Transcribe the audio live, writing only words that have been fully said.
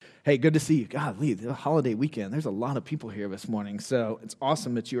Hey, good to see you. God, Lee, the holiday weekend. There's a lot of people here this morning, so it's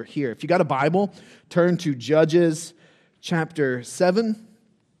awesome that you're here. If you got a Bible, turn to Judges chapter 7.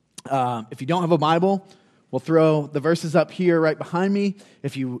 If you don't have a Bible, we'll throw the verses up here right behind me.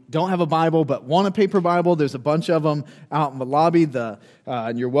 If you don't have a Bible but want a paper Bible, there's a bunch of them out in the lobby,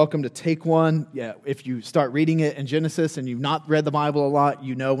 and you're welcome to take one. Yeah, if you start reading it in Genesis and you've not read the Bible a lot,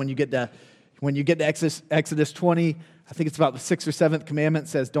 you know when you get to Exodus 20, I think it's about the 6th or 7th commandment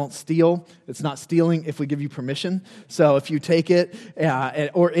says don't steal. It's not stealing if we give you permission. So if you take it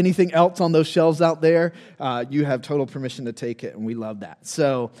or anything else on those shelves out there, you have total permission to take it, and we love that.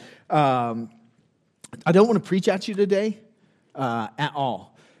 So I don't want to preach at you today at all.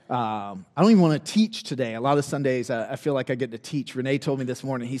 I don't even want to teach today. A lot of Sundays, I feel like I get to teach. Renee told me this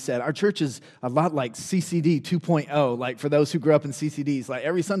morning, he said, our church is a lot like CCD 2.0, like for those who grew up in CCDs. Like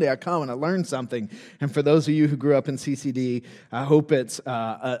every Sunday I come and I learn something. And for those of you who grew up in CCD, I hope it's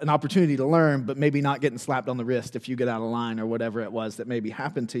an opportunity to learn, but maybe not getting slapped on the wrist if you get out of line or whatever it was that maybe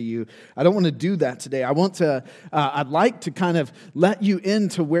happened to you. I don't want to do that today. I'd like to kind of let you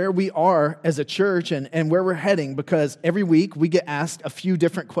into where we are as a church and where we're heading, because every week we get asked a few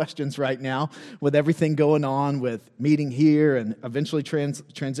different questions right now with everything going on with meeting here and eventually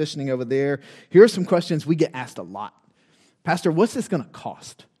transitioning over there. Here are some questions we get asked a lot. Pastor, what's this going to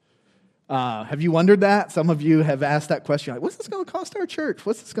cost? Have you wondered that? Some of you have asked that question. Like, what's this going to cost our church?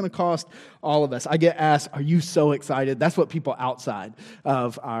 What's this going to cost all of us? I get asked, are you so excited? That's what people outside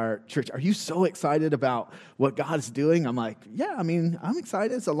of our church, are you so excited about what God is doing? I'm like, yeah, I'm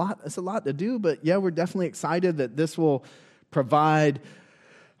excited. It's a lot to do, but yeah, we're definitely excited that this will provide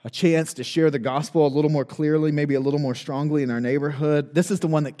a chance to share the gospel a little more clearly, maybe a little more strongly in our neighborhood. This is the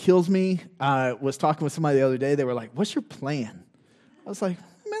one that kills me. I was talking with somebody the other day. They were like, what's your plan? I was like,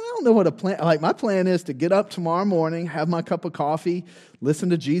 man, I don't know what a plan. Like, my plan is to get up tomorrow morning, have my cup of coffee,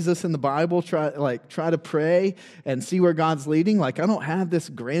 listen to Jesus in the Bible, try to pray and see where God's leading. Like, I don't have this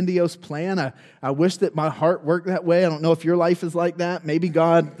grandiose plan. I wish that my heart worked that way. I don't know if your life is like that. Maybe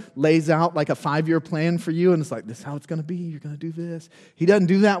God lays out like a 5-year plan for you, and it's like, this is how it's going to be. You're going to do this. He doesn't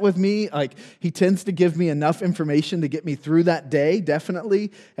do that with me. Like, he tends to give me enough information to get me through that day,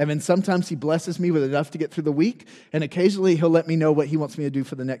 definitely. And then sometimes he blesses me with enough to get through the week. And occasionally he'll let me know what he wants me to do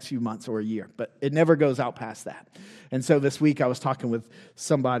for the next few months or a year. But it never goes out past that. And so this week I was talking with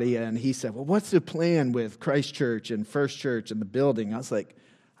somebody, and he said, well, what's the plan with Christ Church and First Church and the building? I was like,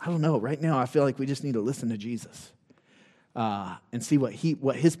 I don't know. Right now I feel like we just need to listen to Jesus and see what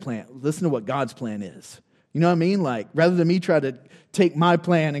his plan, listen to what God's plan is. You know what I mean? Like, rather than me try to take my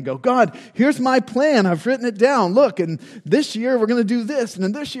plan and go, God, here's my plan. I've written it down. Look, and this year we're going to do this, and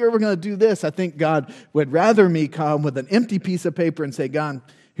then this year we're going to do this. I think God would rather me come with an empty piece of paper and say, God,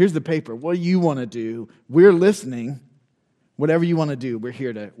 here's the paper. What do you want to do? We're listening. Whatever you want to do, we're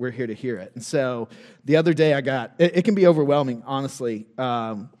here to hear it. And so the other day it can be overwhelming, honestly.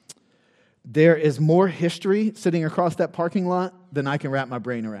 There is more history sitting across that parking lot than I can wrap my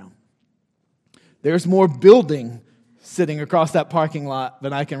brain around. There's more building sitting across that parking lot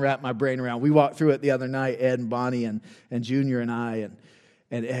than I can wrap my brain around. We walked through it the other night, Ed and Bonnie and Junior and I,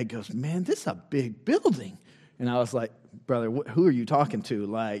 and Ed goes, man, this is a big building. And I was like, brother, who are you talking to?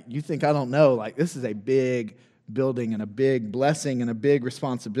 Like, you think I don't know? Like, this is a big building and a big blessing and a big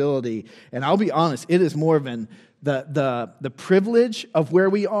responsibility. And I'll be honest, it is more of the privilege of where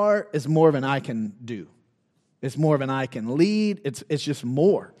we are is more of an I can do. It's more of an I can lead. It's just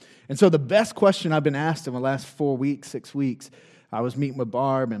more. And so the best question I've been asked in the last 6 weeks, I was meeting with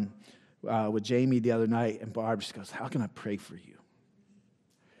Barb and with Jamie the other night, and Barb just goes, how can I pray for you?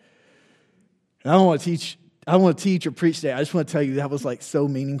 And I don't want to teach or preach today. I just want to tell you that was like so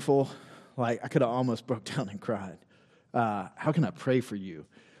meaningful. Like, I could have almost broke down and cried. How can I pray for you?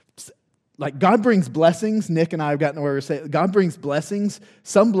 Like, God brings blessings. Nick and I have gotten to where we're saying God brings blessings.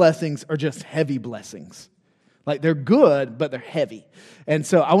 Some blessings are just heavy blessings. Like, they're good, but they're heavy. And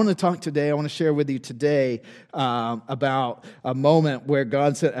so I want to share with you today about a moment where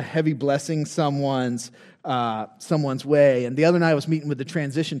God sent a heavy blessing someone's way. And the other night I was meeting with the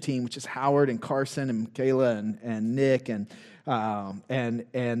transition team, which is Howard and Carson and Michaela and Nick, and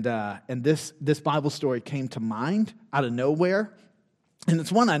this Bible story came to mind out of nowhere. And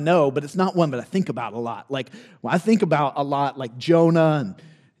it's one I know, but it's not one that I think about a lot. Like, when I think about a lot, like Jonah and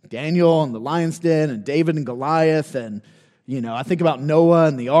Daniel and the lion's den and David and Goliath, and I think about Noah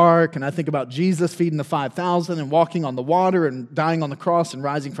and the ark, and I think about Jesus feeding the 5,000 and walking on the water and dying on the cross and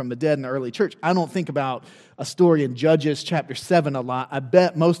rising from the dead in the early church. I don't think about a story in Judges chapter 7 a lot. I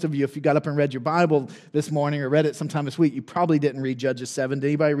bet most of you, if you got up and read your Bible this morning or read it sometime this week, you probably didn't read Judges 7. Did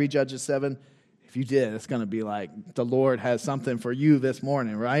anybody read Judges 7? If you did, it's going to be like the Lord has something for you this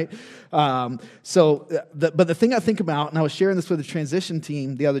morning, right? But the thing I think about, and I was sharing this with the transition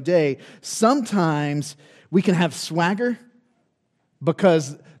team the other day, sometimes we can have swagger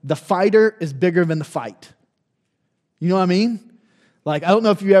because the fighter is bigger than the fight. You know what I mean? Like, I don't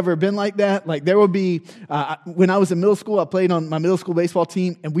know if you've ever been like that. Like, there would be, when I was in middle school, I played on my middle school baseball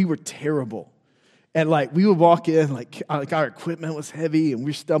team, and we were terrible. And, like, we would walk in, like our equipment was heavy, and we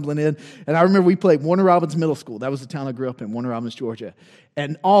were stumbling in. And I remember we played Warner Robins Middle School. That was the town I grew up in, Warner Robins, Georgia.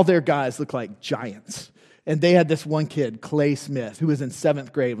 And all their guys looked like giants. And they had this one kid, Clay Smith, who was in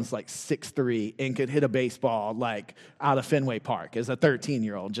 7th grade, was like 6'3", and could hit a baseball like out of Fenway Park as a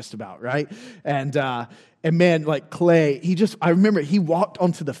 13-year-old, just about, right? And man, like Clay, I remember he walked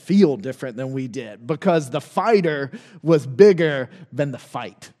onto the field different than we did because the fighter was bigger than the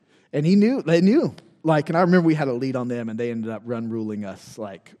fight. And they knew. Like, and I remember we had a lead on them, and they ended up run-ruling us.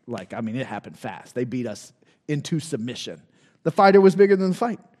 I mean, it happened fast. They beat us into submission. The fighter was bigger than the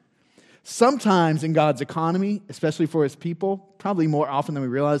fight. Sometimes in God's economy, especially for his people, probably more often than we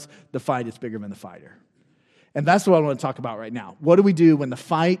realize, the fight is bigger than the fighter. And that's what I want to talk about right now. What do we do when the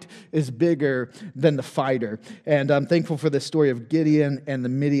fight is bigger than the fighter? And I'm thankful for this story of Gideon and the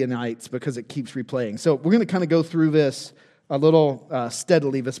Midianites because it keeps replaying. So we're going to kind of go through this a little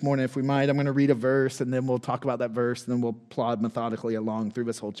steadily this morning, if we might. I'm going to read a verse, and then we'll talk about that verse, and then we'll plod methodically along through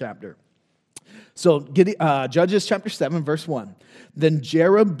this whole chapter. So Judges chapter 7, verse 1. Then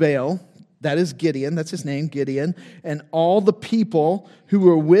Jerubbaal, that is Gideon, that's his name, Gideon, and all the people who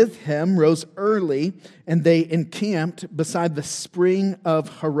were with him rose early, and they encamped beside the spring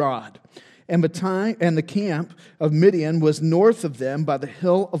of Harod. And the camp of Midian was north of them by the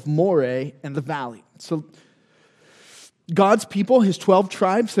hill of Moreh and the valley. So God's people, his 12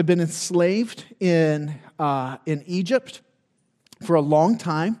 tribes, have been enslaved in Egypt for a long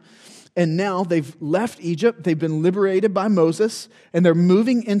time. And now they've left Egypt, they've been liberated by Moses, and they're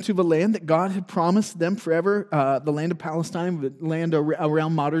moving into the land that God had promised them forever, the land of Palestine, the land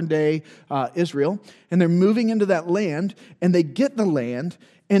around modern-day Israel. And they're moving into that land, and they get the land,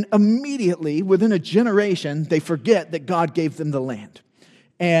 and immediately, within a generation, they forget that God gave them the land.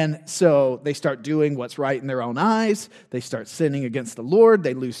 And so they start doing what's right in their own eyes. They start sinning against the Lord.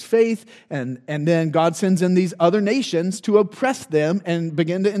 They lose faith. And then God sends in these other nations to oppress them and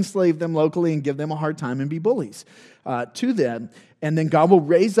begin to enslave them locally and give them a hard time and be bullies to them. And then God will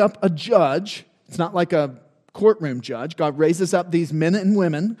raise up a judge. It's not like a courtroom judge. God raises up these men and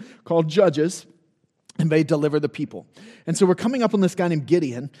women called judges, and they deliver the people. And so we're coming up on this guy named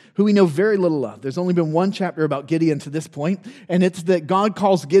Gideon, who we know very little of. There's only been one chapter about Gideon to this point, and it's that God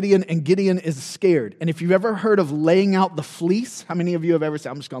calls Gideon, and Gideon is scared. And if you've ever heard of laying out the fleece, how many of you have ever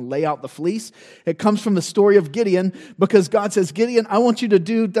said, I'm just going to lay out the fleece? It comes from the story of Gideon, because God says, Gideon, I want you to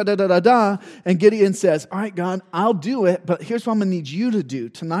do da-da-da-da-da. And Gideon says, all right, God, I'll do it, but here's what I'm going to need you to do.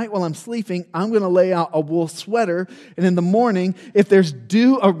 Tonight while I'm sleeping, I'm going to lay out a wool sweater, and in the morning, if there's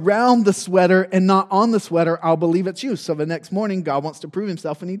dew around the sweater and not on the sweater, I'll believe it's you. So the next morning, God wants to prove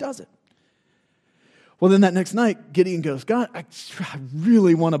himself, and he does it. Well, then that next night, Gideon goes, God, I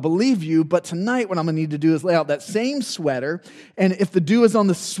really want to believe you, but tonight what I'm going to need to do is lay out that same sweater, and if the dew is on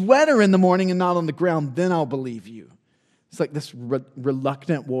the sweater in the morning and not on the ground, then I'll believe you. It's like this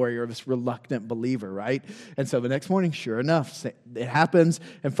reluctant warrior, this reluctant believer, right? And so the next morning, sure enough, it happens,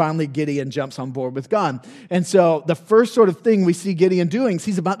 and finally Gideon jumps on board with God. And so the first sort of thing we see Gideon doing is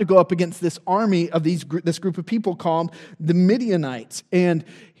he's about to go up against this army of this group of people called the Midianites. And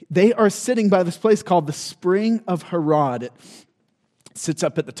they are sitting by this place called the Spring of Harod. It sits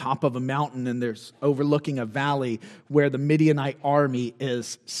up at the mountain, and there's overlooking a valley where the Midianite army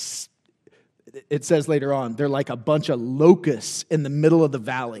is. It says later on, they're like a bunch of locusts in the middle of the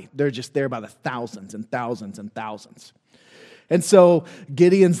valley. They're just there by the thousands and thousands and thousands. And so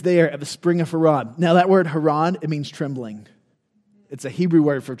Gideon's there at the Spring of Harod. Now that word Harod, it means trembling. It's a Hebrew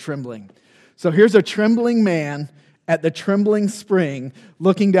word for trembling. So here's a trembling man at the trembling spring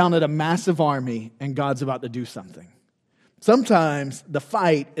looking down at a massive army, and God's about to do something. Sometimes the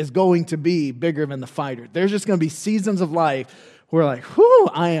fight is going to be bigger than the fighter. There's just going to be seasons of life where like, whew,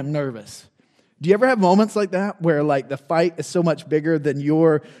 I am nervous. Do you ever have moments like that where like the fight is so much bigger than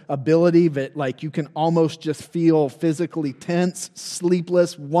your ability that like you can almost just feel physically tense,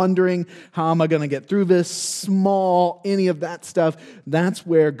 sleepless, wondering, how am I going to get through this, small, any of that stuff? That's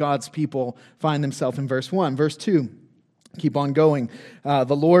where God's people find themselves in verse 1. Verse 2, keep on going.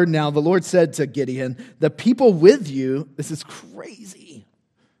 The Lord said to Gideon, the people with you, this is crazy.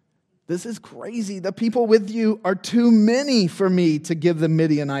 This is crazy. The people with you are too many for me to give the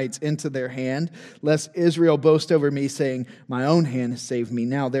Midianites into their hand, lest Israel boast over me, saying, my own hand has saved me.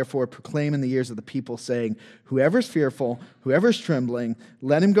 Now, therefore, proclaim in the ears of the people, saying, whoever's fearful, whoever's trembling,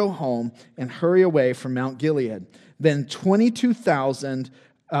 let him go home and hurry away from Mount Gilead. Then 22,000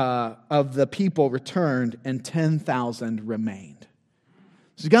 of the people returned, and 10,000 remained.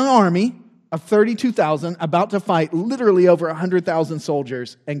 So you got an army of 32,000 about to fight literally over 100,000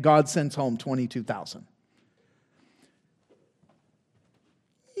 soldiers, and God sends home 22,000.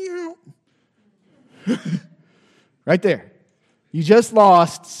 Right there. You just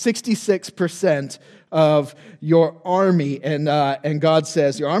lost 66% of your army, and God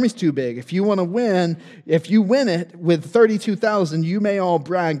says, your army's too big. If you want to win, if you win it with 32,000, you may all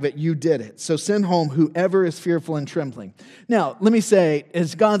brag that you did it. So send home whoever is fearful and trembling. Now, let me say,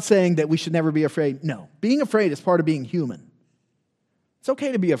 is God saying that we should never be afraid? No. Being afraid is part of being human. It's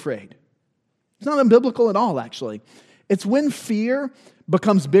okay to be afraid. It's not unbiblical at all, actually. It's when fear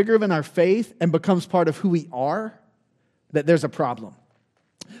becomes bigger than our faith and becomes part of who we are that there's a problem.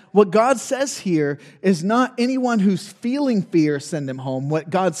 What God says here is not anyone who's feeling fear, send them home. What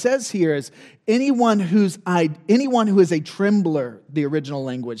God says here is anyone who is a trembler, the original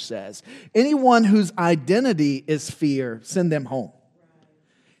language says. Anyone whose identity is fear, send them home.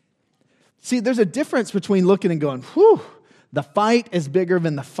 See, there's a difference between looking and going, whew, the fight is bigger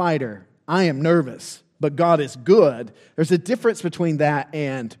than the fighter. I am nervous, but God is good. There's a difference between that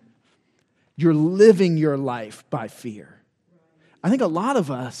and you're living your life by fear. I think a lot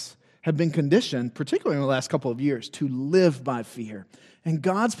of us have been conditioned, particularly in the last couple of years, to live by fear. And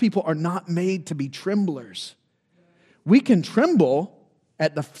God's people are not made to be tremblers. We can tremble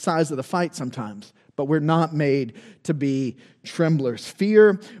at the size of the fight sometimes, but we're not made to be tremblers.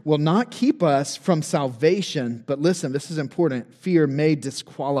 Fear will not keep us from salvation, but listen, this is important. Fear may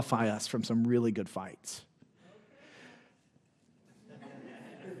disqualify us from some really good fights.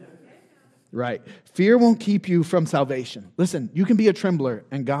 Right. Fear won't keep you from salvation. Listen, you can be a trembler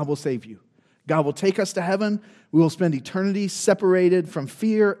and God will save you. God will take us to heaven. We will spend eternity separated from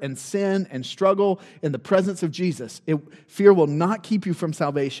fear and sin and struggle in the presence of Jesus. Fear will not keep you from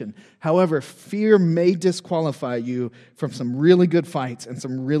salvation. However, fear may disqualify you from some really good fights and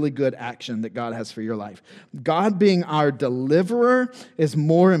some really good action that God has for your life. God being our deliverer is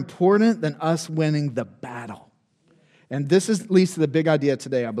more important than us winning the battle. And this leads to the big idea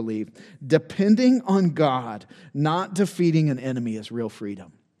today, I believe. Depending on God, not defeating an enemy is real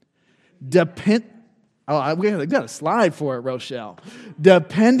freedom. We got a slide for it, Rochelle.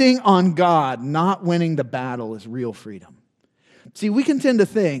 Depending on God, not winning the battle is real freedom. See, we can tend to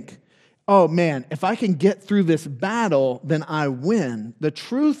think, oh man, if I can get through this battle, then I win. The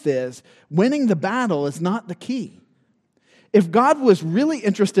truth is, winning the battle is not the key. If God was really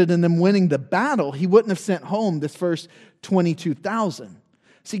interested in them winning the battle, he wouldn't have sent home this first 22,000.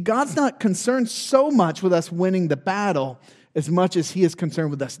 See, God's not concerned so much with us winning the battle as much as he is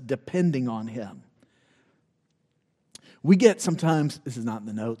concerned with us depending on him. We get sometimes, this is not in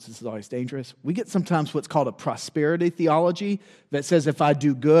the notes, this is always dangerous, we get sometimes what's called a prosperity theology that says if I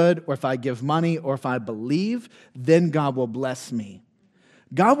do good or if I give money or if I believe, then God will bless me.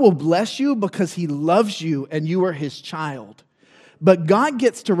 God will bless you because he loves you and you are his child. But God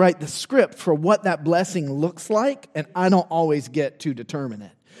gets to write the script for what that blessing looks like, and I don't always get to determine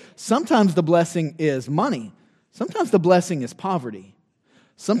it. Sometimes the blessing is money. Sometimes the blessing is poverty.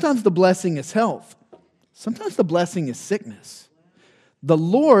 Sometimes the blessing is health. Sometimes the blessing is sickness. The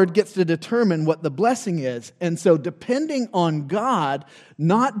Lord gets to determine what the blessing is. And so depending on God,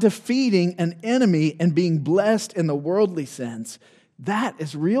 not defeating an enemy and being blessed in the worldly sense, that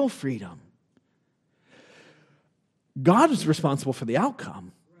is real freedom. God is responsible for the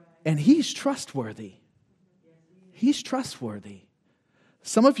outcome, and he's trustworthy. He's trustworthy.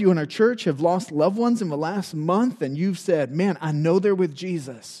 Some of you in our church have lost loved ones in the last month, and you've said, man, I know they're with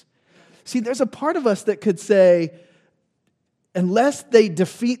Jesus. See, there's a part of us that could say, unless they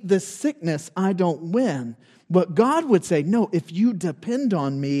defeat this sickness, I don't win. But God would say, no, if you depend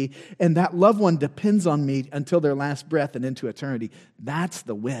on me and that loved one depends on me until their last breath and into eternity, that's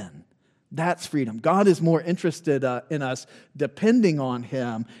the win. That's freedom. God is more interested in us depending on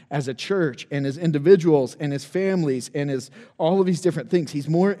him as a church and as individuals and as families and as all of these different things. He's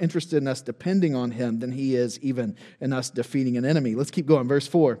more interested in us depending on him than he is even in us defeating an enemy. Let's keep going. Verse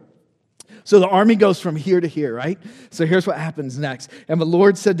 4. So the army goes from here to here, right? So here's what happens next. And the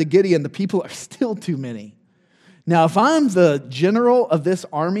Lord said to Gideon, the people are still too many. Now, if I'm the general of this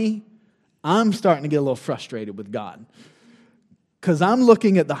army, I'm starting to get a little frustrated with God. Because I'm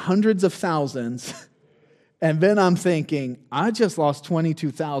looking at the hundreds of thousands, and then I'm thinking, I just lost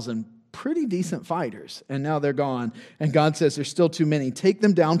 22,000, pretty decent fighters, and now they're gone. And God says, there's still too many. Take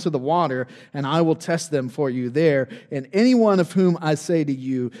them down to the water, and I will test them for you there. And anyone of whom I say to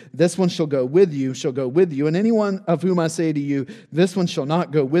you, this one shall go with you, shall go with you. And anyone of whom I say to you, this one shall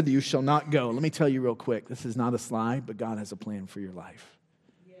not go with you, shall not go. Let me tell you real quick, this is not a slide, but God has a plan for your life.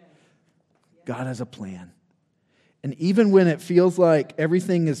 God has a plan. And even when it feels like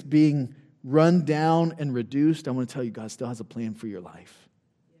everything is being run down and reduced, I want to tell you, God still has a plan for your life.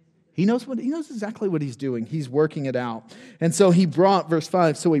 He knows exactly what he's doing. He's working it out. And so he brought, verse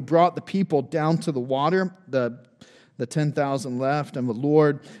 5, so he brought the people down to the water, the 10,000 left, and the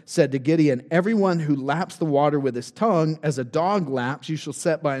Lord said to Gideon, everyone who laps the water with his tongue, as a dog laps, you shall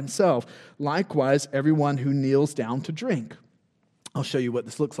set by himself. Likewise, everyone who kneels down to drink. I'll show you what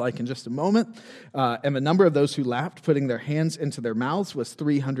this looks like in just a moment. And the number of those who lapped, putting their hands into their mouths, was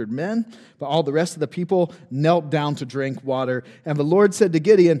 300 men. But all the rest of the people knelt down to drink water. And the Lord said to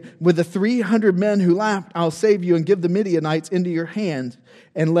Gideon, with the 300 men who lapped, I'll save you and give the Midianites into your hand.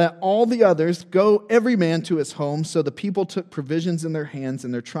 And let all the others go, every man to his home. So the people took provisions in their hands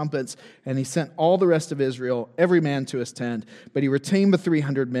and their trumpets. And he sent all the rest of Israel, every man to his tent. But he retained the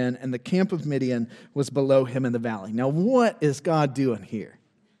 300 men, and the camp of Midian was below him in the valley. Now, what is God doing here?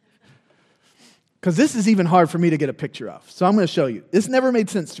 Because this is even hard for me to get a picture of. So I'm going to show you. This never made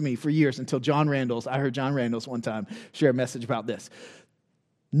sense to me for years until I heard John Randalls one time share a message about this.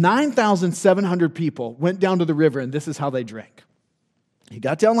 9,700 people went down to the river, and this is how they drank. He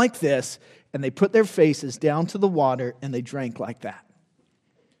got down like this, and they put their faces down to the water, and they drank like that.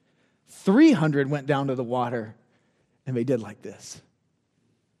 300 went down to the water, and they did like this.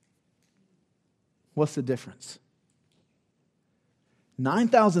 What's the difference?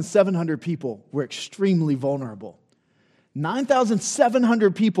 9,700 people were extremely vulnerable.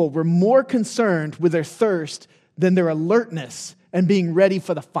 9,700 people were more concerned with their thirst than their alertness and being ready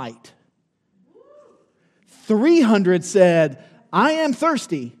for the fight. 300 said, I am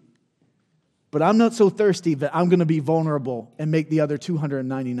thirsty, but I'm not so thirsty that I'm going to be vulnerable and make the other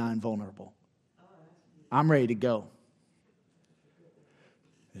 299 vulnerable. I'm ready to go.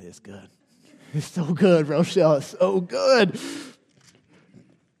 It is good. It's so good, Rochelle. It's so good.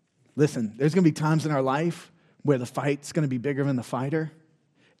 Listen, there's going to be times in our life where the fight's going to be bigger than the fighter.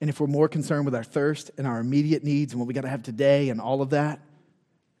 And if we're more concerned with our thirst and our immediate needs and what we got to have today and all of that,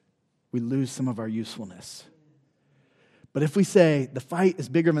 we lose some of our usefulness. But if we say, the fight is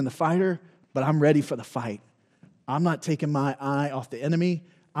bigger than the fighter, but I'm ready for the fight. I'm not taking my eye off the enemy.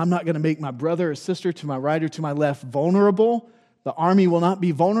 I'm not going to make my brother or sister to my right or to my left vulnerable. The army will not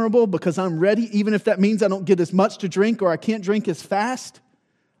be vulnerable because I'm ready, even if that means I don't get as much to drink or I can't drink as fast.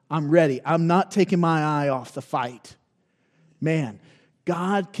 I'm ready. I'm not taking my eye off the fight. Man,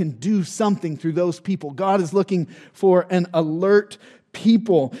 God can do something through those people. God is looking for an alert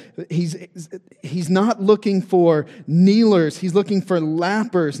people. He's not looking for kneelers. He's looking for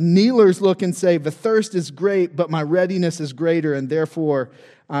lappers. Kneelers look and say, the thirst is great, but my readiness is greater, and therefore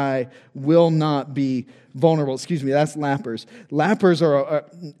I will not be vulnerable. Excuse me, that's lappers. Lappers are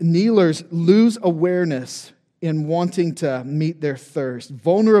kneelers lose awareness in wanting to meet their thirst.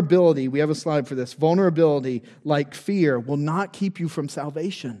 Vulnerability, we have a slide for this. Vulnerability, like fear, will not keep you from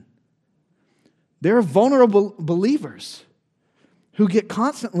salvation. There are vulnerable believers who get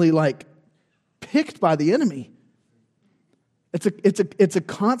constantly picked by the enemy. It's a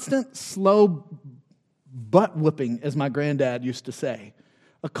constant slow butt whipping, as my granddad used to say.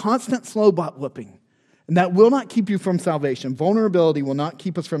 A constant slow butt whipping. And that will not keep you from salvation. Vulnerability will not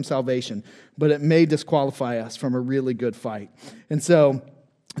keep us from salvation, but it may disqualify us from a really good fight. And so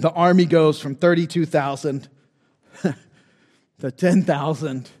the army goes from 32,000 to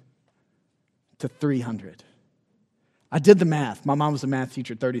 10,000 to 300. I did the math. My mom was a math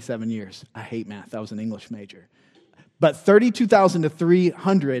teacher 37 years. I hate math. I was an English major. But 32,000 to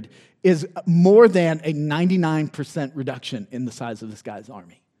 300 is more than a 99% reduction in the size of this guy's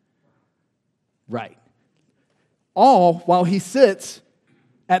army. Right. All while he sits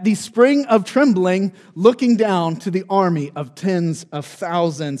at the spring of trembling, looking down to the army of tens of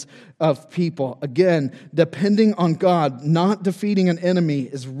thousands of people. Again, depending on God, not defeating an enemy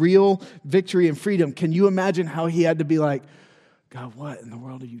is real victory and freedom. Can you imagine how he had to be like, God, what in the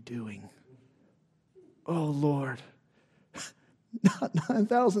world are you doing? Oh, Lord. Not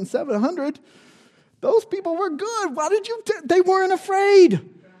 9,700. Those people were good. Why did you? They weren't afraid.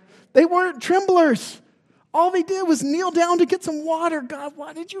 They weren't tremblers. All they did was kneel down to get some water. God,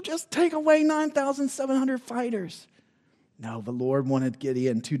 why did you just take away 9,700 fighters? No, the Lord wanted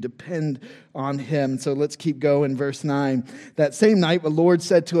Gideon to depend on him. So let's keep going. Verse 9. That same night, the Lord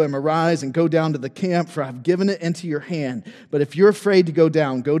said to him, arise and go down to the camp, for I've given it into your hand. But if you're afraid to go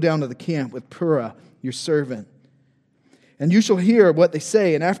down to the camp with Purah, your servant. And you shall hear what they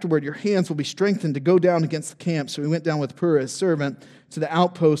say, and afterward your hands will be strengthened to go down against the camp. So he went down with Purah, his servant, to the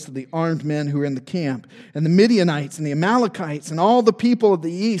outposts of the armed men who were in the camp. And the Midianites and the Amalekites and all the people of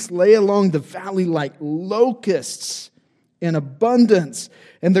the east lay along the valley like locusts in abundance,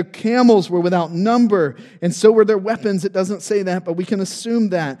 and their camels were without number, and so were their weapons. It doesn't say that, but we can assume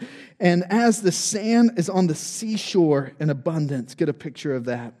that. And as the sand is on the seashore in abundance, get a picture of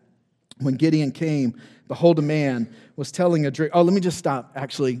that. When Gideon came, behold, a man was telling a dream. Oh, let me just stop,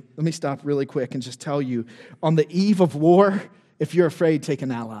 actually. Let me stop really quick and just tell you. On the eve of war, if you're afraid, take an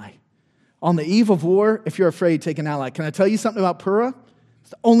ally. On the eve of war, if you're afraid, take an ally. Can I tell you something about Purah?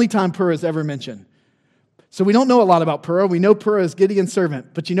 It's the only time Purah is ever mentioned. So we don't know a lot about Purah. We know Purah is Gideon's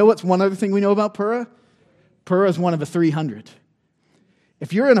servant. But you know what's one other thing we know about Purah? Purah is one of the 300.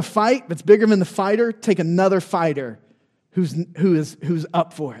 If you're in a fight that's bigger than the fighter, take another fighter who's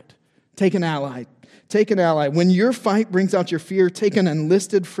up for it. Take an ally. Take an ally. When your fight brings out your fear, take an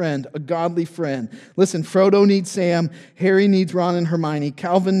enlisted friend, a godly friend. Listen, Frodo needs Sam. Harry needs Ron and Hermione.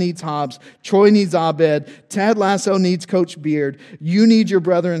 Calvin needs Hobbs. Troy needs Abed. Tad Lasso needs Coach Beard. You need your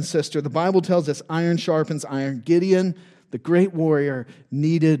brother and sister. The Bible tells us iron sharpens iron. Gideon, the great warrior,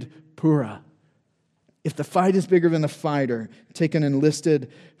 needed Purah. If the fight is bigger than the fighter, take an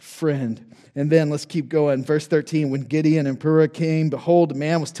enlisted friend. And then let's keep going. Verse 13, when Gideon and Purah came, behold, a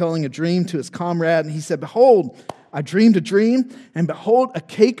man was telling a dream to his comrade, and he said, behold, I dreamed a dream, and behold, a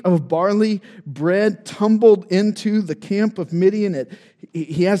cake of barley bread tumbled into the camp of Midian.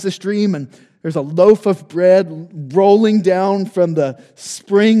 He has this dream, and there's a loaf of bread rolling down from the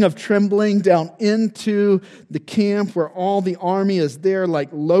spring of trembling down into the camp where all the army is there like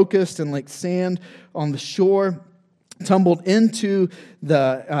locusts and like sand on the shore, tumbled into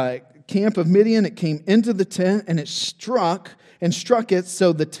the camp of Midian. It came into the tent, and it struck it,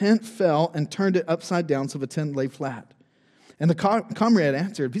 so the tent fell and turned it upside down, so the tent lay flat. And the comrade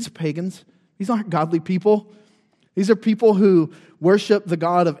answered, these are pagans. These aren't godly people. These are people who worship the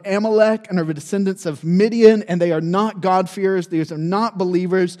god of Amalek and are the descendants of Midian, and they are not God-fearers. These are not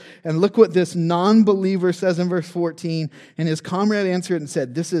believers. And look what this non-believer says in verse 14. And his comrade answered and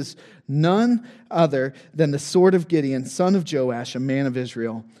said, this is none other than the sword of Gideon, son of Joash, a man of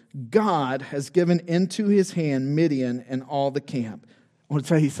Israel. God has given into his hand Midian and all the camp. I want to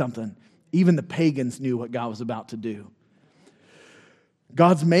tell you something. Even the pagans knew what God was about to do.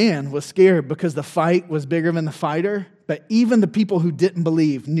 God's man was scared because the fight was bigger than the fighter, but even the people who didn't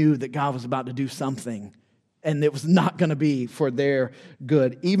believe knew that God was about to do something, and it was not going to be for their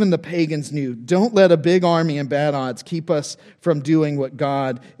good. Even the pagans knew. Don't let a big army and bad odds keep us from doing what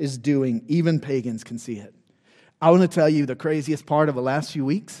God is doing. Even pagans can see it. I want to tell you the craziest part of the last few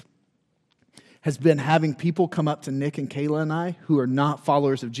weeks has been having people come up to Nick and Kayla and I who are not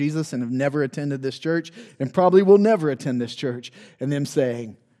followers of Jesus and have never attended this church and probably will never attend this church, and them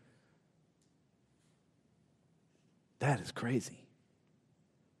saying, that is crazy.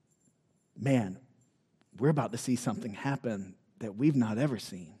 Man, we're about to see something happen that we've not ever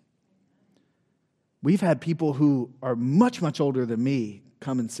seen. We've had people who are much, much older than me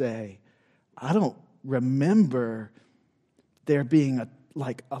come and say, I don't remember there being a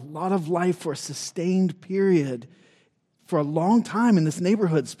lot of life for a sustained period for a long time in this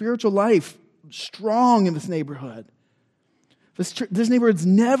neighborhood. Spiritual life strong in this neighborhood. This neighborhood's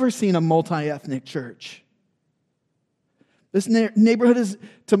never seen a multi-ethnic church. This neighborhood has,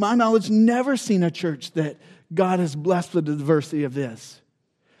 to my knowledge, never seen a church that God has blessed with the diversity of this.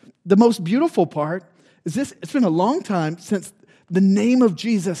 The most beautiful part is this: it's been a long time since the name of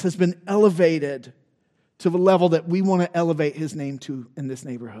Jesus has been elevated to the level that we want to elevate his name to in this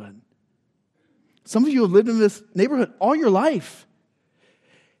neighborhood. Some of you have lived in this neighborhood all your life.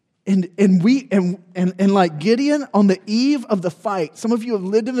 And like Gideon on the eve of the fight, some of you have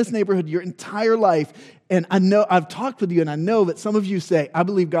lived in this neighborhood your entire life. And I know I've talked with you, and I know that some of you say, I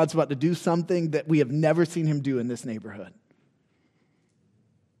believe God's about to do something that we have never seen him do in this neighborhood.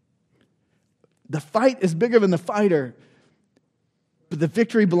 The fight is bigger than the fighter, but the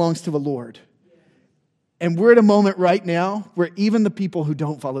victory belongs to the Lord. And we're at a moment right now where even the people who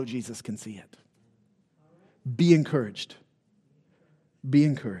don't follow Jesus can see it. Be encouraged. Be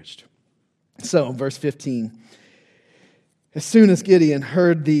encouraged. So, verse 15. As soon as Gideon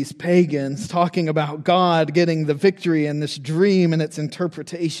heard these pagans talking about God getting the victory in this dream and its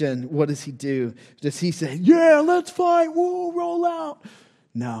interpretation, what does he do? Does he say, yeah, let's fight, we'll roll out?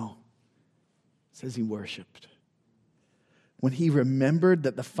 No. It says he worshiped. when he remembered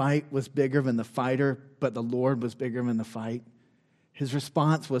that the fight was bigger than the fighter, but the Lord was bigger than the fight, his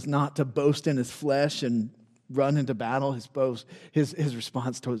response was not to boast in his flesh and run into battle. His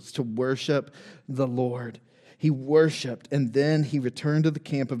response was to worship the Lord. He worshiped, and then he returned to the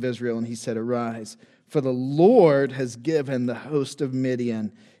camp of Israel, and he said, "Arise, for the Lord has given the host of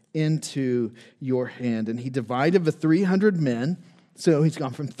Midian into your hand." And he divided the 300 men. So he's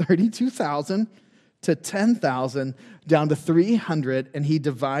gone from 32,000 to 10,000 down to 300. And he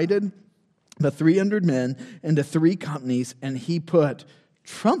divided the 300 men into 3 companies. And he put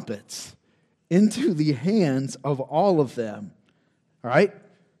trumpets into the hands of all of them. All right?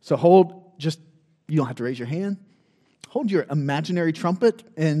 So you don't have to raise your hand. Hold your imaginary trumpet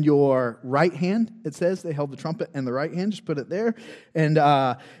in your right hand. It says they held the trumpet in the right hand. Just put it there. And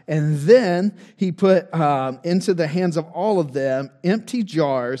then he put into the hands of all of them empty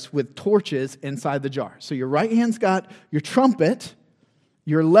jars with torches inside the jar. So your right hand's got your trumpet.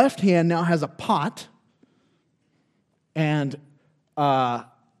 Your left hand now has a pot and a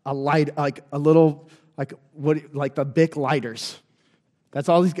light, like the Bic lighters. That's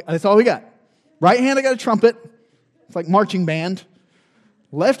all we got. Right hand, I got a trumpet. It's like marching band.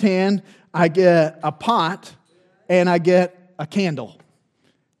 Left hand, I get a pot and I get a candle.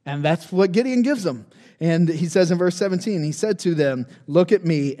 And that's what Gideon gives them. And he says in verse 17, he said to them, "Look at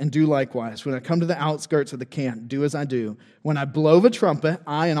me and do likewise. When I come to the outskirts of the camp, do as I do. When I blow the trumpet,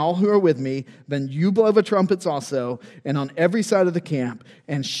 I and all who are with me, then you blow the trumpets also, and on every side of the camp,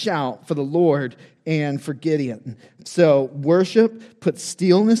 and shout for the Lord and for Gideon." So worship puts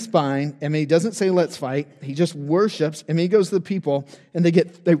steel in his spine. I mean, he doesn't say let's fight. He just worships. And then he goes to the people, and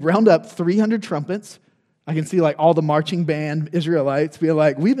they round up 300 trumpets. I can see like all the marching band Israelites being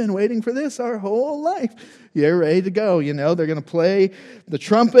like, "We've been waiting for this our whole life." You're ready to go. They're going to play the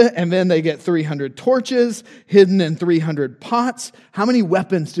trumpet, and then they get 300 torches hidden in 300 pots. How many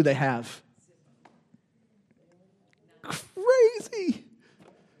weapons do they have? Crazy.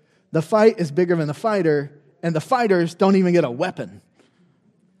 The fight is bigger than the fighter, and the fighters don't even get a weapon.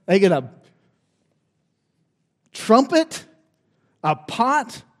 They get a trumpet, a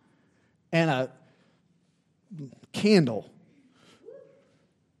pot, and a candle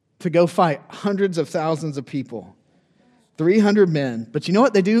to go fight hundreds of thousands of people. 300 men. But you know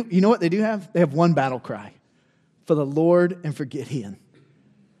what they do? You know what they do have? They have one battle cry. For the Lord and for Gideon.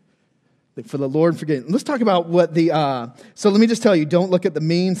 For the Lord and for Gideon. Let's talk about what so let me just tell you, don't look at the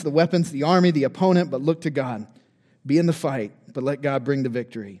means, the weapons, the army, the opponent, but look to God. Be in the fight, but let God bring the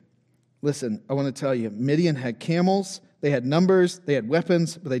victory. Listen, I want to tell you, Midian had camels, they had numbers, they had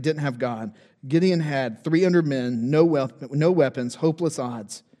weapons, but they didn't have God. Gideon had 300 men, no weapons, hopeless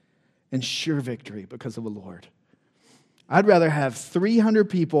odds, and sure victory because of the Lord. I'd rather have 300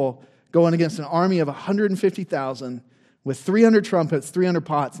 people going against an army of 150,000 with 300 trumpets, 300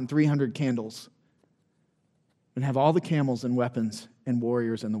 pots, and 300 candles than have all the camels and weapons and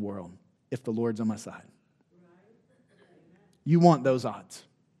warriors in the world if the Lord's on my side. You want those odds.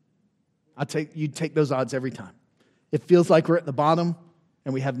 You'd take those odds every time. It feels like we're at the bottom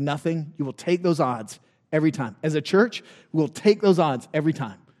and we have nothing. You will take those odds every time. As a church, we will take those odds every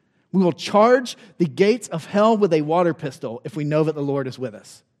time. We will charge the gates of hell with a water pistol if we know that the Lord is with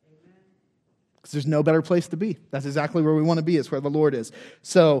us. Because there's no better place to be. That's exactly where we want to be. It's where the Lord is.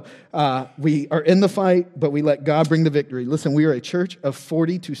 So we are in the fight, but we let God bring the victory. Listen, we are a church of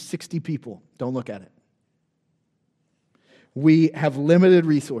 40 to 60 people. Don't look at it. We have limited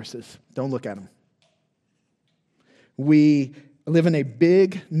resources. Don't look at them. We live in a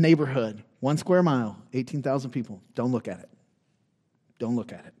big neighborhood, 1 square mile, 18,000 people. Don't look at it. Don't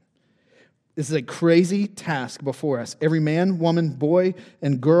look at it. This is a crazy task before us. Every man, woman, boy,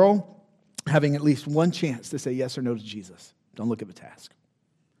 and girl having at least one chance to say yes or no to Jesus. Don't look at the task.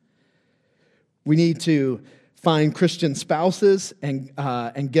 We need to find Christian spouses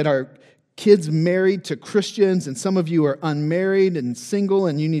and get our kids married to Christians, and some of you are unmarried and single,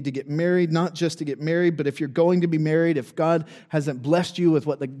 and you need to get married, not just to get married, but if you're going to be married, if God hasn't blessed you with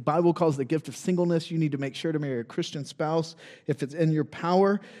what the Bible calls the gift of singleness, you need to make sure to marry a Christian spouse. If it's in your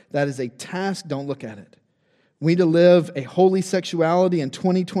power, that is a task. Don't look at it. We need to live a holy sexuality in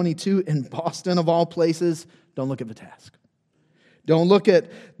 2022 in Boston, of all places. Don't look at the task. Don't look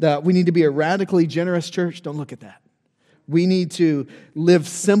at we need to be a radically generous church. Don't look at that. We need to live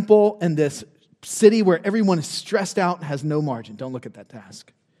simple in this city where everyone is stressed out and has no margin. Don't look at that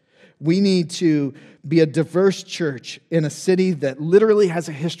task. We need to be a diverse church in a city that literally has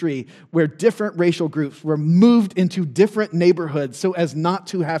a history where different racial groups were moved into different neighborhoods so as not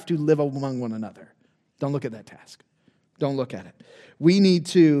to have to live among one another. Don't look at that task. Don't look at it. We need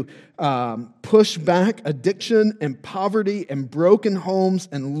to push back addiction and poverty and broken homes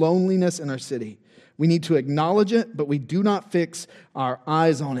and loneliness in our city. We need to acknowledge it, but we do not fix our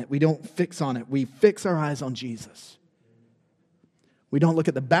eyes on it. We don't fix on it. We fix our eyes on Jesus. We don't look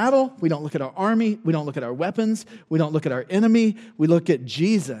at the battle. We don't look at our army. We don't look at our weapons. We don't look at our enemy. We look at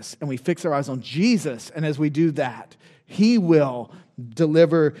Jesus, and we fix our eyes on Jesus. And as we do that, he will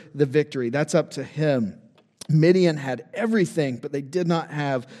deliver the victory. That's up to him. Midian had everything, but they did not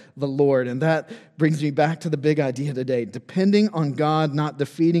have the Lord. And that brings me back to the big idea today. Depending on God, not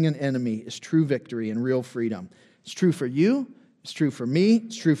defeating an enemy, is true victory and real freedom. It's true for you. It's true for me.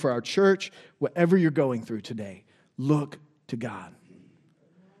 It's true for our church. Whatever you're going through today, look to God.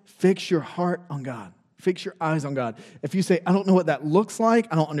 Fix your heart on God. Fix your eyes on God. If you say, I don't know what that looks like,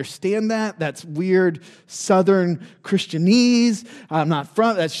 I don't understand that, that's weird Southern Christianese, I'm not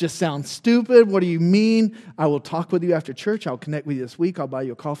from, that just sounds stupid, what do you mean? I will talk with you after church, I'll connect with you this week, I'll buy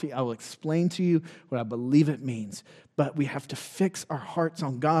you a coffee, I will explain to you what I believe it means. But we have to fix our hearts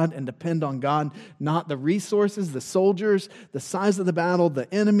on God and depend on God, not the resources, the soldiers, the size of the battle,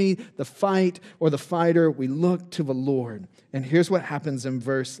 the enemy, the fight, or the fighter. We look to the Lord. And here's what happens in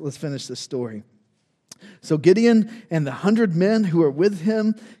let's finish this story. So Gideon and the 100 men who were with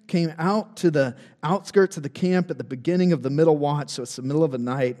him came out to the outskirts of the camp at the beginning of the middle watch. So it's the middle of the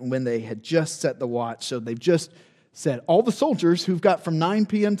night when they had just set the watch. So they've just said, all the soldiers who've got from 9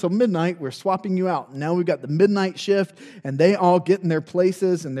 p.m. till midnight, we're swapping you out. Now we've got the midnight shift, and they all get in their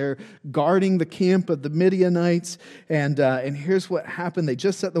places, and they're guarding the camp of the Midianites. And here's what happened. They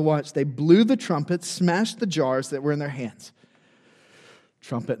just set the watch. They blew the trumpets, smashed the jars that were in their hands.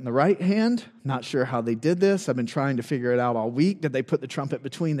 Trumpet in the right hand. Not sure how they did this. I've been trying to figure it out all week. Did they put the trumpet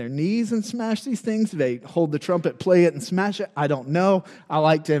between their knees and smash these things? Did they hold the trumpet, play it, and smash it? I don't know. I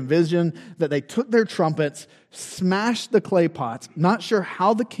like to envision that they took their trumpets, smashed the clay pots. Not sure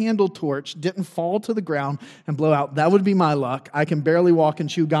how the candle torch didn't fall to the ground and blow out. That would be my luck. I can barely walk and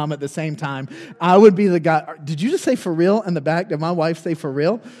chew gum at the same time. I would be the guy. Did you just say for real in the back? Did my wife say for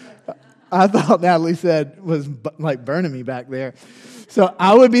real? I thought Natalie said was like burning me back there. So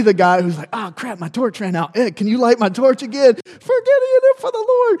I would be the guy who's like, oh, crap, my torch ran out. Ed, can you light my torch again? For Gideon and for the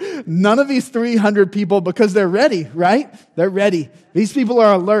Lord. None of these 300 people, because they're ready, right? They're ready. These people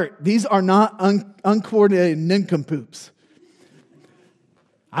are alert. These are not uncoordinated nincompoops.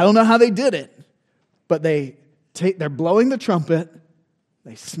 I don't know how they did it, but they're blowing the trumpet.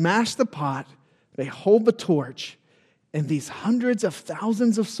 They smash the pot. They hold the torch. And these hundreds of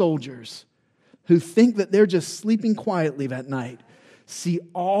thousands of soldiers who think that they're just sleeping quietly that night see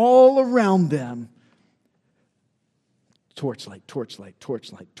all around them torchlight, torchlight,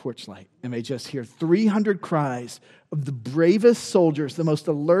 torchlight, torchlight. And they just hear 300 cries of the bravest soldiers, the most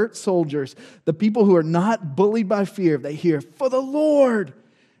alert soldiers, the people who are not bullied by fear. They hear, for the Lord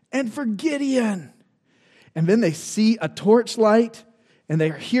and for Gideon. And then they see a torchlight and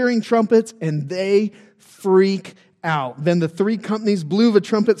they're hearing trumpets and they freak out. Then the 3 companies blew the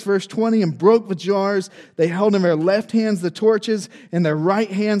trumpets, verse 20, and broke the jars. They held in their left hands the torches, in their right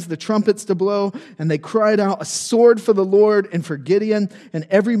hands the trumpets to blow. And they cried out, a sword for the Lord and for Gideon. And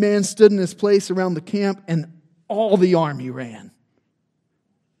every man stood in his place around the camp, and all the army ran.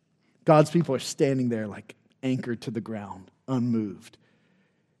 God's people are standing there like anchored to the ground, unmoved.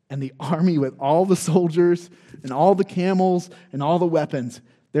 And the army with all the soldiers and all the camels and all the weapons,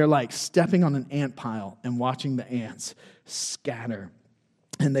 they're like stepping on an ant pile and watching the ants scatter.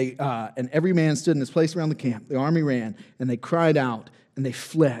 And every man stood in his place around the camp. The army ran, and they cried out, and they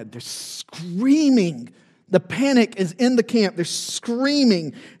fled. They're screaming. The panic is in the camp. They're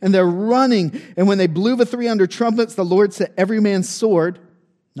screaming, and they're running. And when they blew the 300 trumpets, the Lord set every man's sword,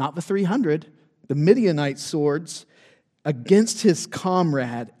 not the 300, the Midianite swords, against his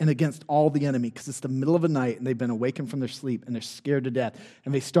comrade and against all the enemy, because it's the middle of the night and they've been awakened from their sleep and they're scared to death,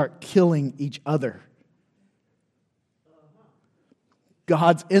 and they start killing each other.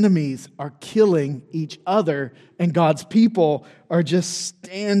 God's enemies are killing each other, and God's people are just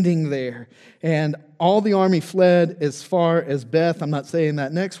standing there. And all the army fled as far as Beth, I'm not saying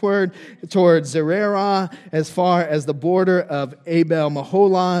that next word, towards Zererah, as far as the border of Abel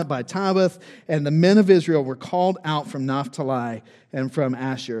Meholah by Tabbath. And the men of Israel were called out from Naphtali and from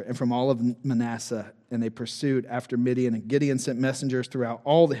Asher and from all of Manasseh. And they pursued after Midian. And Gideon sent messengers throughout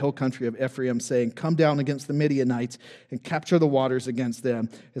all the hill country of Ephraim, saying, come down against the Midianites and capture the waters against them,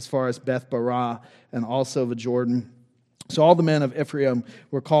 as far as Beth Barah and also the Jordan, So all the men of Ephraim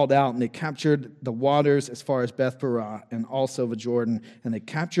were called out, and they captured the waters as far as Beth-Barah and also the Jordan. And they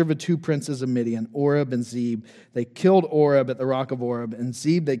captured the two princes of Midian, Oreb and Zeb. They killed Oreb at the rock of Oreb, and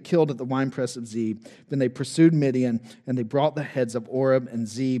Zeb they killed at the winepress of Zeb. Then they pursued Midian, and they brought the heads of Oreb and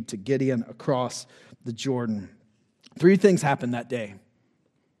Zeb to Gideon across the Jordan. 3 things happened that day.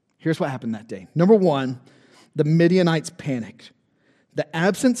 Here's what happened that day. Number 1, the Midianites panicked. The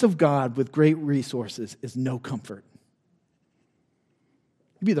absence of God with great resources is no comfort.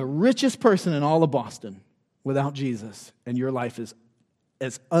 You'd be the richest person in all of Boston without Jesus, and your life is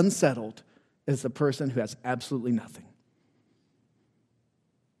as unsettled as the person who has absolutely nothing.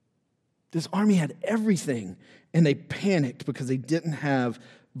 This army had everything, and they panicked because they didn't have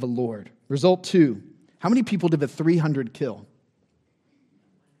the Lord. Result 2, how many people did the 300 kill?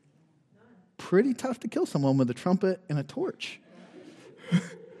 Pretty tough to kill someone with a trumpet and a torch.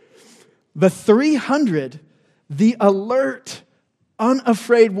 The 300, the alert,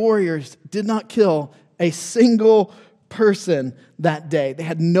 unafraid warriors did not kill a single person that day. They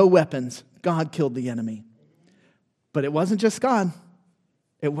had no weapons. God killed the enemy. But it wasn't just God.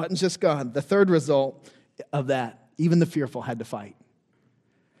 It wasn't just God. The third result of that, even the fearful had to fight.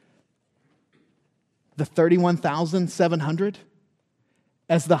 The 31,700,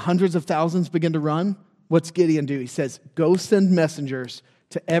 as the hundreds of thousands begin to run, what's Gideon do? He says, go send messengers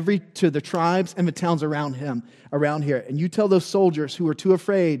to the tribes and the towns around here. And you tell those soldiers who are too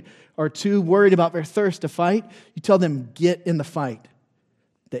afraid or too worried about their thirst to fight, you tell them, get in the fight.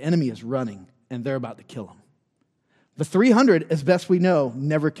 The enemy is running, and they're about to kill him. The 300, as best we know,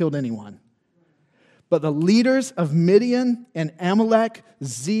 never killed anyone. But the leaders of Midian and Amalek,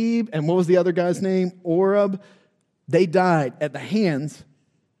 Zeb, and what was the other guy's name? Oreb, they died at the hands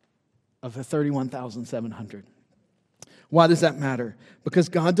of the 31,700. Why does that matter? Because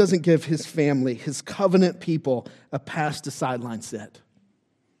God doesn't give his family, his covenant people, a pass to sideline sit.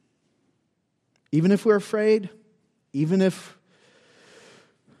 Even if we're afraid, even if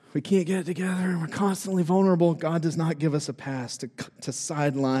we can't get it together and we're constantly vulnerable, God does not give us a pass to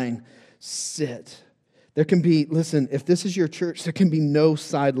sideline sit. There can be, listen, if this is your church, there can be no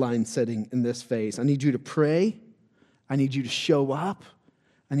sideline sitting in this phase. I need you to pray. I need you to show up.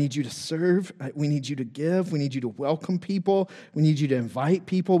 I need you to serve. We need you to give. We need you to welcome people. We need you to invite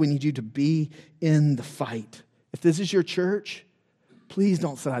people. We need you to be in the fight. If this is your church, please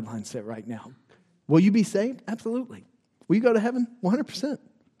don't sideline sit right now. Will you be saved? Absolutely. Will you go to heaven? 100%.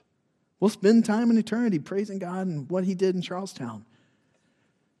 We'll spend time in eternity praising God and what he did in Charlestown.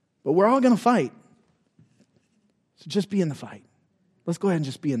 But we're all going to fight. So just be in the fight. Let's go ahead and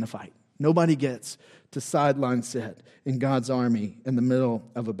just be in the fight. Nobody gets to sideline sit in God's army in the middle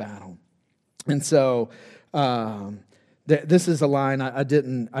of a battle. And so this is a line, I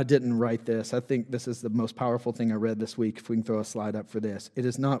didn't write this. I think this is the most powerful thing I read this week, if we can throw a slide up for this. It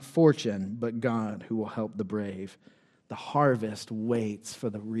is not fortune, but God who will help the brave. The harvest waits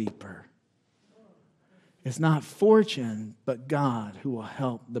for the reaper. It's not fortune, but God who will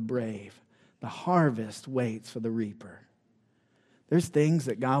help the brave. The harvest waits for the reaper. There's things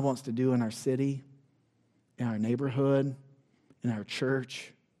that God wants to do in our city, in our neighborhood, in our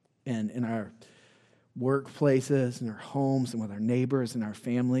church, and in our workplaces, in our homes, and with our neighbors and our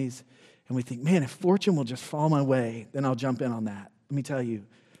families. And we think, man, if fortune will just fall my way, then I'll jump in on that. Let me tell you,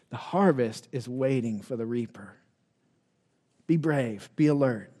 the harvest is waiting for the reaper. Be brave, be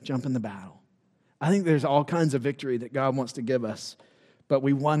alert, jump in the battle. I think there's all kinds of victory that God wants to give us. But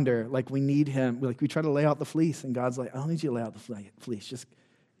we wonder, like we need him. Like we try to lay out the fleece, and God's like, I don't need you to lay out the fleece. Just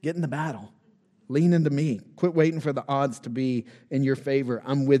get in the battle. Lean into me. Quit waiting for the odds to be in your favor.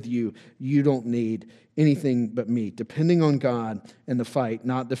 I'm with you. You don't need anything but me. Depending on God in the fight,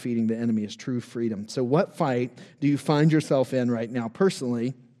 not defeating the enemy, is true freedom. So what fight do you find yourself in right now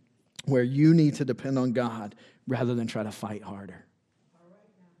personally where you need to depend on God rather than try to fight harder?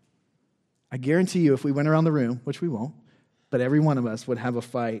 I guarantee you, if we went around the room, which we won't, but every one of us would have a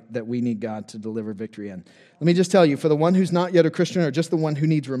fight that we need God to deliver victory in. Let me just tell you, for the one who's not yet a Christian or just the one who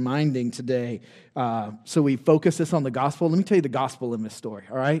needs reminding today, so we focus this on the gospel, let me tell you the gospel in this story,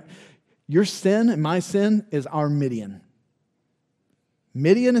 all right? Your sin and my sin is our Midian.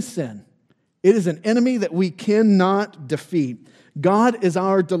 Midian is sin. It is an enemy that we cannot defeat. God is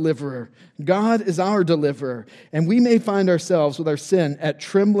our deliverer. God is our deliverer. And we may find ourselves with our sin at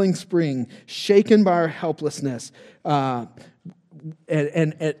Trembling Spring, shaken by our helplessness. And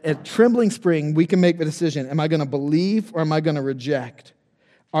at Trembling Spring, we can make the decision, am I going to believe or am I going to reject?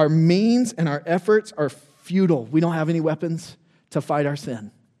 Our means and our efforts are futile. We don't have any weapons to fight our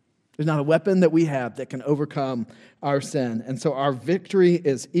sin. There's not a weapon that we have that can overcome our sin. And so our victory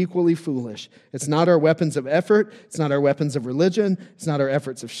is equally foolish. It's not our weapons of effort. It's not our weapons of religion. It's not our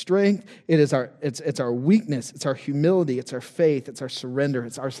efforts of strength. It's our weakness. It's our humility. It's our faith. It's our surrender.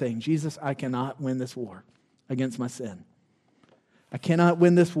 It's our saying, Jesus, I cannot win this war against my sin. I cannot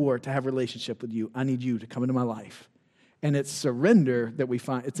win this war to have a relationship with you. I need you to come into my life. And it's surrender that we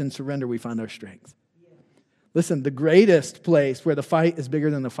find. It's in surrender we find our strength. Listen, the greatest place where the fight is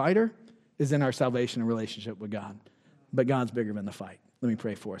bigger than the fighter is in our salvation and relationship with God. But God's bigger than the fight. Let me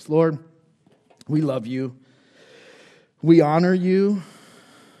pray for us. Lord, we love you. We honor you.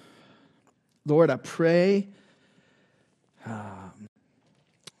 Lord, I pray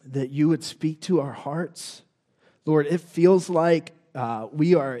that you would speak to our hearts. Lord, it feels like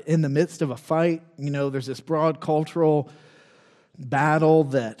we are in the midst of a fight. You know, there's this broad cultural battle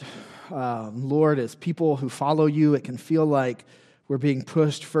that Lord, as people who follow you, it can feel like we're being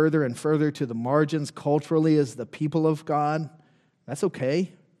pushed further and further to the margins culturally as the people of God. That's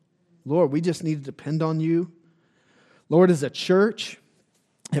okay. Lord, we just need to depend on you. Lord, as a church,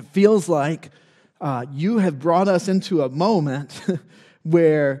 it feels like you have brought us into a moment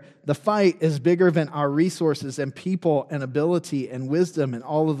where the fight is bigger than our resources and people and ability and wisdom and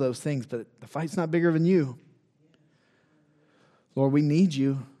all of those things, but the fight's not bigger than you. Lord, we need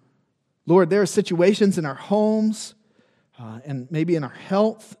you. Lord, there are situations in our homes and maybe in our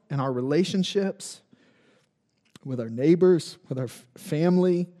health and our relationships with our neighbors, with our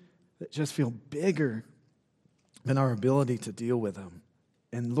family that just feel bigger than our ability to deal with them.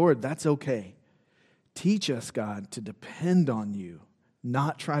 And Lord, that's okay. Teach us, God, to depend on you,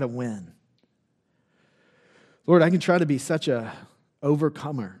 not try to win. Lord, I can try to be such a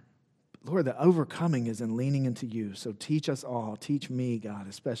overcomer. Lord, the overcoming is in leaning into you. So teach us all, teach me, God,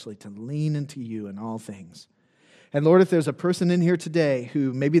 especially to lean into you in all things. And Lord, if there's a person in here today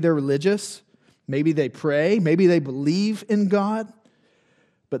who maybe they're religious, maybe they pray, maybe they believe in God,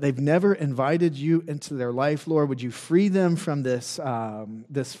 but they've never invited you into their life, Lord, would you free them from this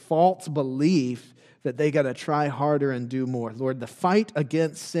false belief that they got to try harder and do more. Lord, the fight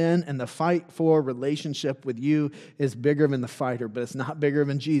against sin and the fight for relationship with you is bigger than the fighter, but it's not bigger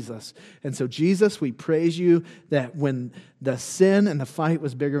than Jesus. And so, Jesus, we praise you that when the sin and the fight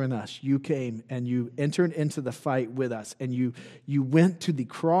was bigger than us, you came and you entered into the fight with us, and you went to the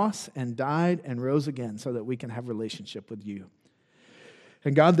cross and died and rose again so that we can have relationship with you.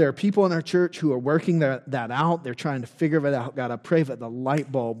 And God, there are people in our church who are working that out. They're trying to figure that out. God, I pray that the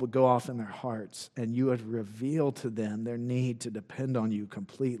light bulb would go off in their hearts and you would reveal to them their need to depend on you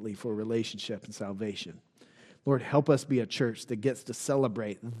completely for relationship and salvation. Lord, help us be a church that gets to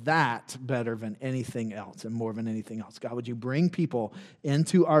celebrate that better than anything else and more than anything else. God, would you bring people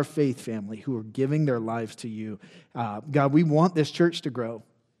into our faith family who are giving their lives to you? God, we want this church to grow.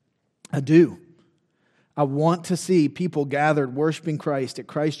 I do. I want to see people gathered worshiping Christ at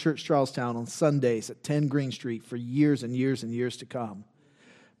Christ Church Charlestown on Sundays at 10 Green Street for years and years and years to come.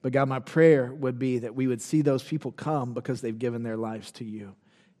 But God, my prayer would be that we would see those people come because they've given their lives to you.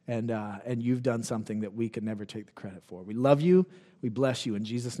 And you've done something that we could never take the credit for. We love you. We bless you. In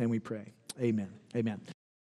Jesus' name we pray. Amen. Amen.